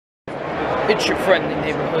It's your friendly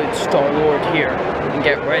neighborhood Star-Lord here, and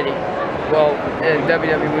get ready. Well,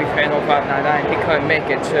 WWE fan 0599, he couldn't make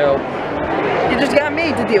it, so you just got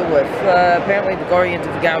me to deal with. Apparently the Guardians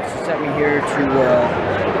of the Galaxy sent me here to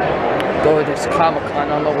go to this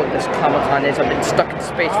Comic-Con. I don't know what this Comic-Con is. I've been stuck in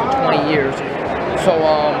space for 20 years. So,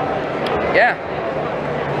 yeah.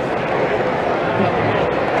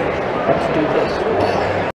 Let's do this.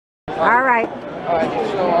 Alright.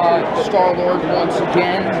 So, Star-Lord once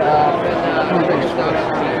again.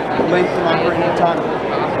 Link from Unbreaking Tunnel.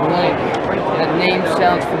 That name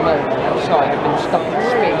sounds familiar. I'm sorry, I've been stuck in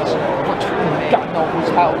space for God knows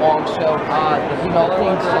how long, so, you know,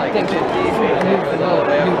 things are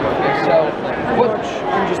new. So,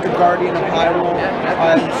 I'm just a guardian of Hyrule.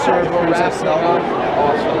 I serve Princess Zelda.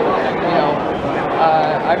 Also, you know,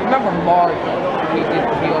 I remember Mario. He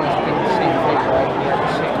always did the same thing, right? He had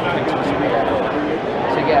the same pictures.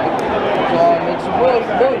 So yeah, it's a really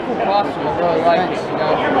cool costume. I really like it.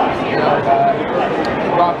 You know,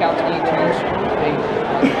 rock out to E-tunes.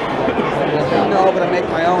 No, but I make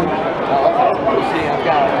my own. Okay. See, I've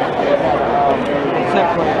got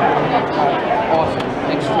separate. Awesome.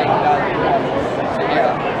 Thanks for taking it out. So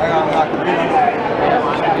yeah, I got a lot to do.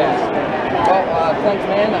 Yes. Well, thanks,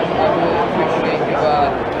 man. I really appreciate you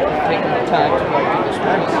taking the time to do this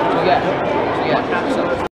with me. So yeah.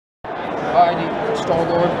 Alrighty,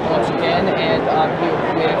 Star-Lord once again, and I'm here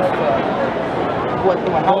with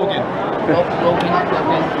Logan. Logan.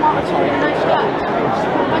 Sorry,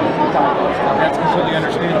 That's completely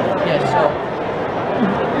understandable. yes. So,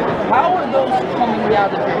 how are those coming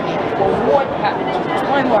out of your hand? Well, what happened to you?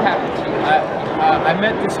 Explain what happened to you. I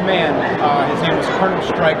met this man. His name was Colonel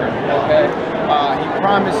Stryker. Okay. He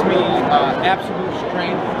promised me absolute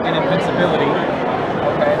strength and invincibility,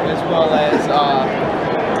 Okay. as well as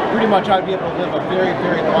pretty much I'd be able to live a very,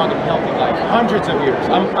 very long and healthy life, hundreds of years.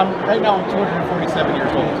 Right now I'm 247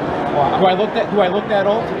 years old. Wow. Do I look that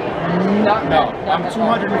old? Not No, I'm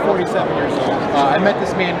 247 years old. I met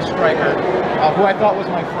this man, Stryker, who I thought was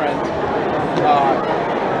my friend.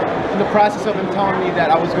 In the process of him telling me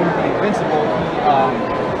that I was going to be invincible,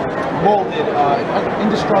 he molded an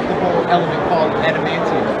indestructible element called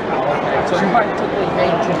adamantium. So he practically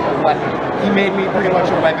made you a weapon. He made me pretty much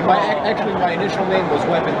a weapon. Actually, my initial name was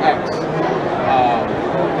Weapon X,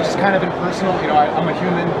 which is kind of impersonal. You know, I'm a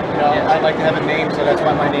human. You know, I like to have a name, so that's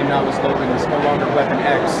why my name now is Logan. It's no longer Weapon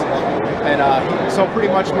X. And so pretty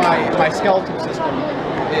much my skeletal system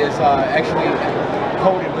is actually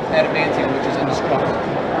coated with adamantium, which is indestructible.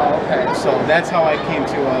 Oh, okay. So that's how I came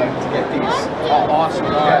to get these. Oh, awesome.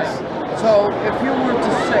 Yes. So, if you were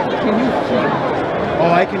to say, can you heal?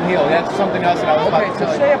 Oh, I can heal. That's something else that I was about to So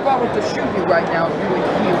tell say you. if I were to shoot you right now, you would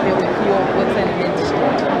heal. It would heal within an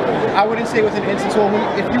instant. I wouldn't say with an instant. So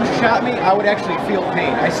if you shot me, I would actually feel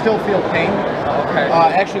pain. I still feel pain. Okay.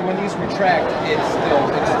 Actually, when these retract, it still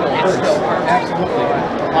hurts. Absolutely.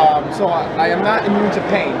 So I am not immune to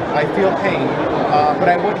pain. I feel pain, but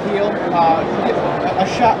I would heal. Get a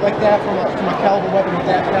shot like that from a caliber weapon of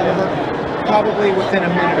that caliber, probably within a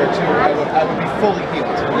minute or two, I would be fully healed.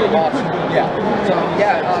 Awesome. Yeah. So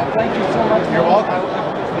yeah, thank you so much. You're welcome.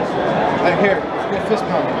 Right here, fist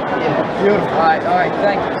pump. Yeah. Beautiful. All right.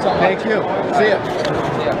 Thank you so much. Thank you. See ya.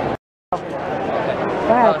 Yeah.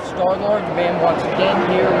 Go ahead. Star-Lord, man, once again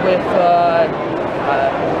here with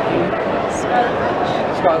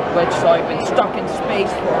Scarlet Witch. So I've been stuck in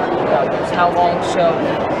space for how long? So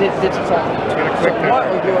this is all. So what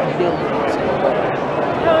are your abilities?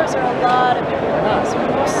 Powers are a lot of different things,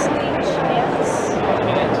 mostly chance.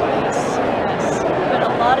 Yes. But a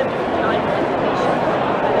lot of different kind of manipulation.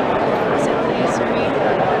 Simply read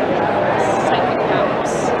psychic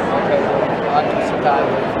powers. Okay, I can survive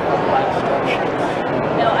a life story.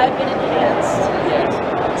 No, I've been enhanced. Yes.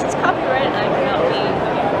 Since copyright, I cannot be.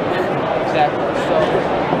 Exactly. So,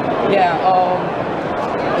 yeah,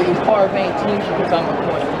 are you part of any teams? Because I'm, of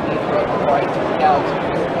course, the lead for Guardians of the Galaxy.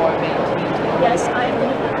 Are you part of any teams? Yes, I am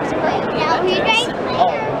one of those.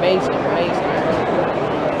 Oh, amazing. Can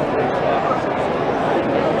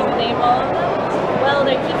you name all of them? Well,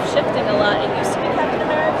 they keep shifting a lot. It used to be Captain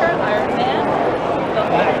America, Iron Man, the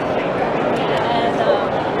Hulk, and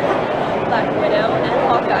Black Widow, and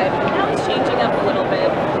Hawkeye. But now it's changing up a little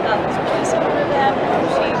bit. This voiceover that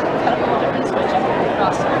she cut up a different switch and put it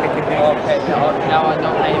across. Okay, now I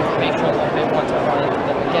know my information a little bit once I run into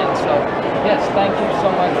them again. So, yes, thank you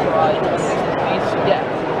so much for doing this with me. So, yeah,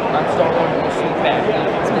 I'm Star-Lord and we'll see you back.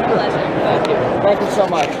 It's been a pleasure. Thank you. Thank you so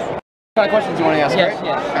much. What kind of questions do you want to ask? Yes,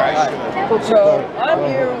 right? yes. All right. So, I'm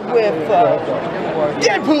here with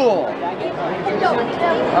Deadpool!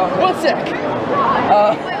 one sec.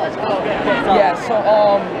 Yeah, so,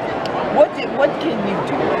 what can you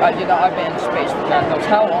do? You know, I've been in space for God knows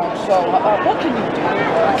how long, so what can you do?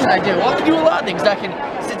 What can I do? Well, I can do a lot of things. I can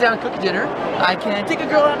sit down and cook a dinner. I can take a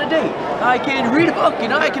girl on a date. I can read a book, you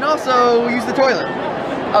know. I can also use the toilet.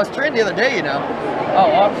 I was trained the other day, you know. Oh,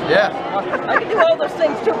 awesome. Yeah. I can do all those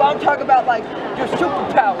things too, but I'm talking about like your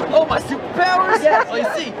superpowers. Oh, my superpowers? Yes. Well, you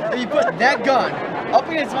see, if you put that gun up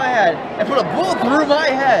against my head and put a bullet through my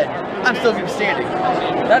head, I'm still gonna be standing.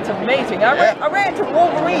 That's amazing. I ran into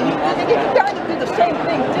Wolverine. He kind of do the same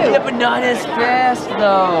thing too. Yeah, but not as fast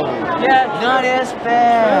though. Yeah. Not as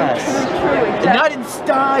fast. True, exactly. And not in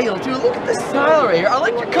style, too. Look at the style right here. I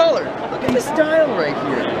like your color. Look at the style right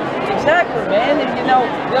here. Exactly, man. And you know,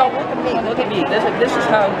 look at me. Look at me. This is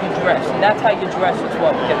how you dress, and that's how you dress as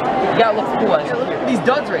well. You gotta look cool. Yeah, look at these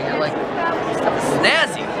duds right here. Like, stuff is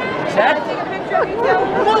snazzy. Exactly.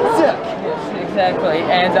 One sec. Yes, exactly.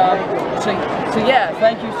 And so yeah,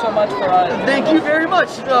 thank you so much for. Thank you very much.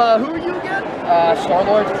 Who are you again?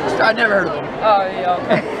 Star-Lord. I never heard of him. Oh, yeah,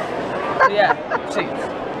 okay. So, yeah, see.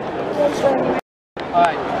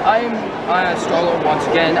 Alright, I'm Star-Lord once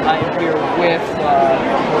again. I am here with,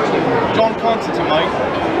 John Constantine, Mike.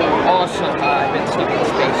 awesome. I've been stuck in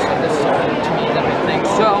space, so this is all new to me and everything.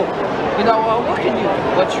 So, you know, what can you do?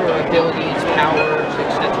 What's your abilities, powers,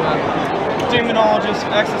 etc.? Demonologist,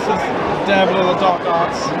 exorcist, devil, the dark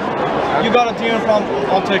arts. You got a demon problem,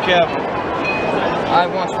 I'll take care of it. I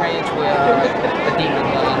once ran into a demon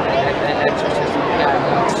exorcism guy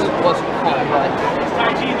once. It wasn't fun, but...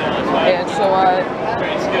 And so,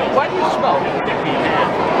 why do you smoke?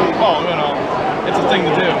 Oh, you know, it's a thing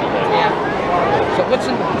to do. Yeah. So what's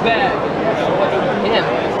in the bag? What's in him?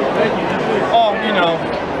 Oh, you know,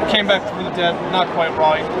 came back from the dead, not quite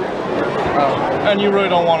right. Oh. And you really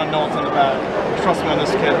don't want to know what's in the bag. Trust me on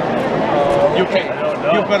this, kid.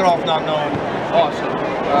 You're better off not knowing. Awesome.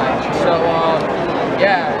 Alright, so,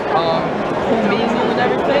 yeah, cool meeting you and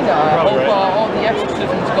everything. I hope all the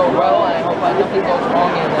exorcisms go well, and I hope nothing goes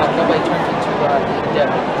wrong and nobody turns into the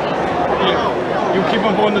devil. You keep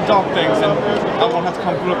on doing the dark things, and I won't have to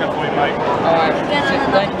come looking for you, Mike. Alright,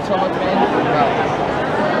 thank you so much, man.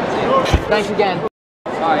 Thanks again.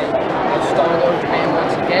 Alright, Star-Lord man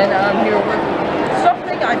once again. I'm here with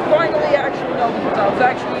something I finally actually know because I was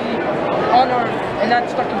actually on Earth and not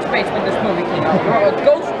stuck in space when this movie came out. You're a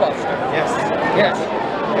Ghostbuster. Yes. Yes.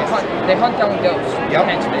 They hunt down ghosts. Yep.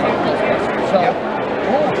 Hence they hunt Ghostbusters. So, Yep.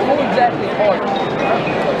 who exactly are you?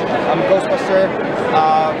 I'm a Ghostbuster.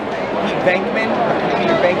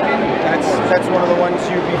 Peter Venkman. That's one of the ones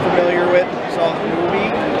you'd be familiar with. You saw the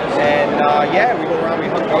movie. And yeah, we go around, we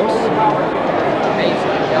hunt ghosts.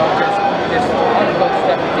 Amazing. You know, just hunt ghosts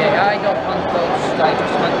every day. I don't hunt ghosts. I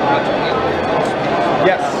just hunt ghosts.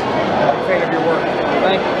 Yes. I'm a fan of your work.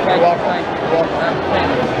 Thank you. You're welcome. Thank you. You're welcome. I'm a fan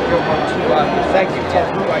of your work too. Thank you. Tell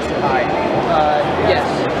Drew I said hi. Yes.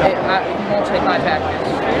 You won't say hi back.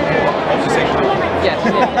 I'll just say Yes.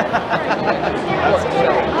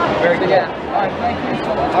 very good. Yeah. All right. Thank you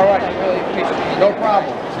so much. All right. I really appreciate it. No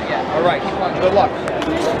problem. So yeah. All right. Keep on. Good luck.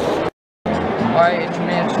 Alright, it's your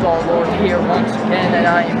man Star-Lord here once again, and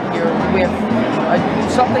I am here with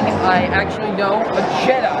something I actually know, a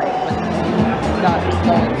Jedi, but not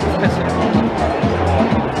knowing specifically.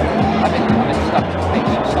 I've been stuck in space,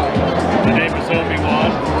 so sorry. My name is Obi-Wan.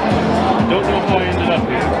 Don't know how I ended up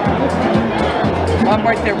here. I'm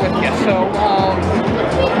right there with you, so,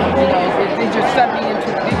 you know, they just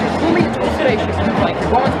flew me into a spaceship, and like,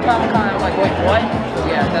 you're going to Comic-Con, I'm like, wait, what? So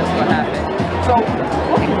yeah, that's what happened. So,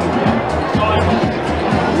 what can you do? Well,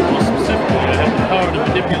 specifically, I have the power to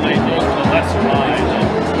manipulate those with a lesser mind.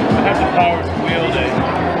 I have the power to wield a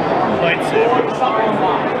lightsaber.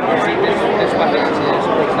 See, this weapon is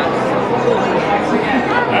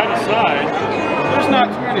That aside, there's not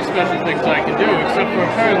too many special things I can do, except for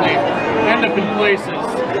apparently end up in places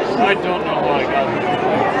I don't know how I got there.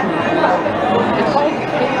 It's called the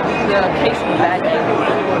case of bad name.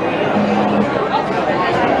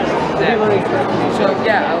 So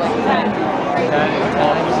yeah, I like that.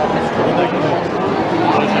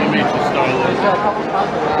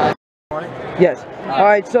 Yes.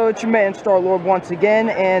 Alright, so it's your man Star-Lord once again,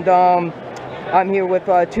 and I'm here with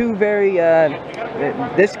two very,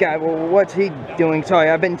 this guy, well, what's he doing? Sorry,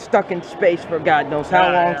 I've been stuck in space for God knows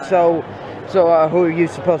how long, so who are you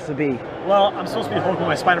supposed to be? Well, I'm supposed to be Hulk, but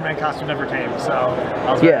my Spider-Man costume never came, so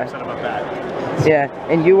I was very upset about that. Yeah,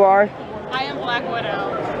 and you are? I am Black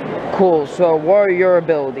Widow. Cool, so what are your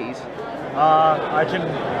abilities?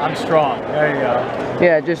 I'm strong. There you go.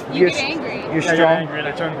 Yeah, just You get angry. You're I got strong. angry and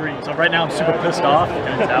I turned green. So right now I'm super pissed off. You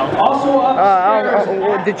can tell.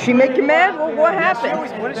 Did she make you mad? What happened?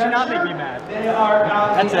 When did she not make me mad?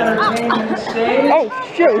 That's it. Oh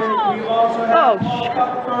shoot! Oh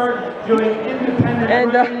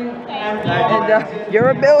and your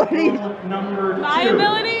ability? My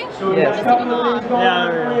ability? Yes. Yeah,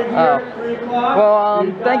 there we go. Well,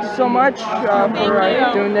 thank you so much for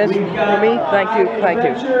doing this for me. Thank you. Thank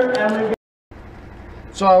you.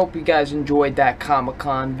 So I hope you guys enjoyed that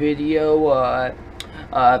Comic-Con video.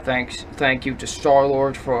 Thank you to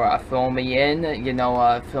Star-Lord for filling me in,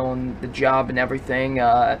 filling the job and everything.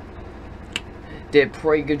 Did a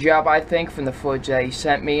pretty good job, I think, from the footage that he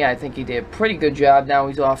sent me. I think he did a pretty good job. Now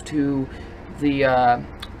he's off to the,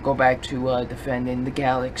 go back to defending the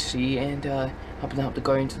galaxy and helping out the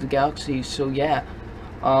Guardians of the Galaxy. So yeah,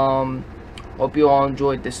 hope you all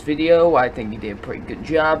enjoyed this video. I think he did a pretty good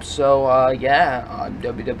job. So yeah, I'm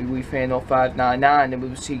WWE Fan 0599, and we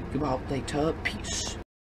will see you all later. Peace.